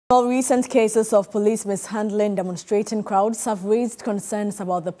Well, recent cases of police mishandling demonstrating crowds have raised concerns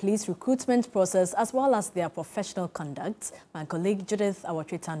about the police recruitment process as well as their professional conduct. My colleague Judith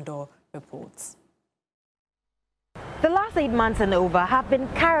Awatritando reports. The last 8 months and over have been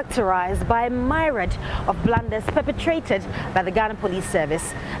characterized by a myriad of blunders perpetrated by the Ghana Police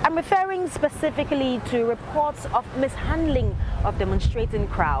Service. I'm referring specifically to reports of mishandling of demonstrating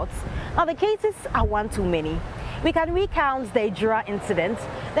crowds. Now, the cases are one too many. We can recount the Ejura incident,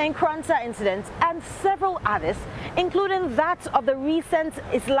 the Nkranta incident, and several others, including that of the recent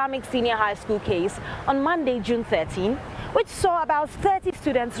Islamic Senior High School case on Monday, June 13, which saw about 30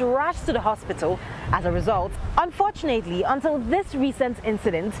 students rush to the hospital as a result. Unfortunately, until this recent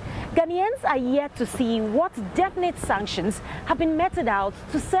incident, Ghanaians are yet to see what definite sanctions have been meted out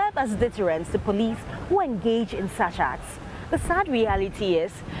to serve as deterrents to police who engage in such acts. The sad reality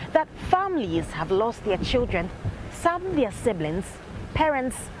is that families have lost their children, some their siblings,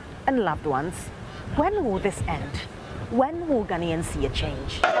 parents, and loved ones. When will this end? When will Ghanaians see a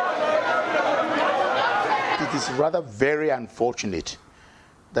change? It is rather very unfortunate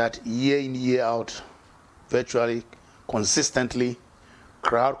that year in, year out, virtually consistently,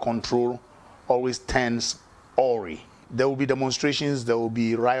 crowd control always turns awry. There will be demonstrations, there will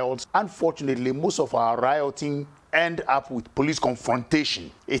be riots. Unfortunately, most of our rioting end up with police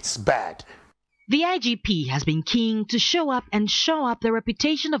confrontation. It's bad. The IGP has been keen to show up and show up the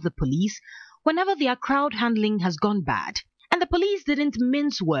reputation of the police whenever their crowd handling has gone bad. And the police didn't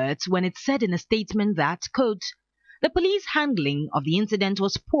mince words when it said in a statement that, quote, the police handling of the incident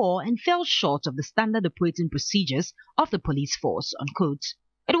was poor and fell short of the standard operating procedures of the police force, unquote.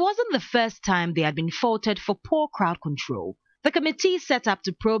 It wasn't the first time they had been faulted for poor crowd control. The committee set up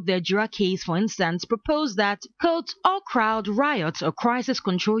to probe the Ejura case, for instance, proposed that, quote, all crowd, riot or crisis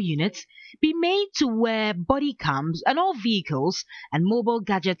control units be made to wear body cams and all vehicles and mobile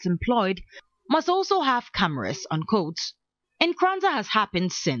gadgets employed must also have cameras, unquote. Nkranta has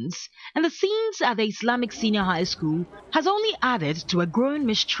happened since, and the scenes at the Islamic Senior High School has only added to a growing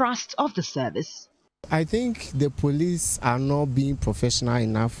mistrust of the service. I think the police are not being professional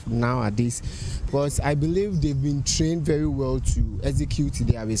enough nowadays because I believe they've been trained very well to execute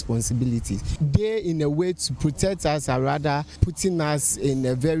their responsibilities. They, in a way, to protect us are rather putting us in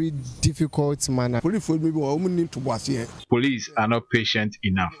a very difficult manner. Police are not patient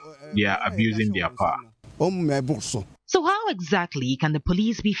enough. They are abusing their power. So how exactly can the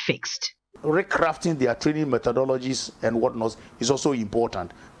police be fixed? Recrafting their training methodologies and whatnot is also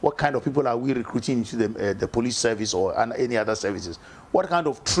important. What kind of people are we recruiting into the police service or any other services? What kind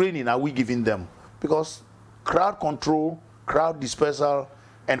of training are we giving them? Because crowd control, crowd dispersal,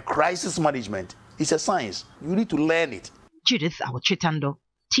 and crisis management is a science. You need to learn it. Judith Awatritando,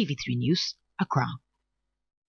 TV3 News, Accra.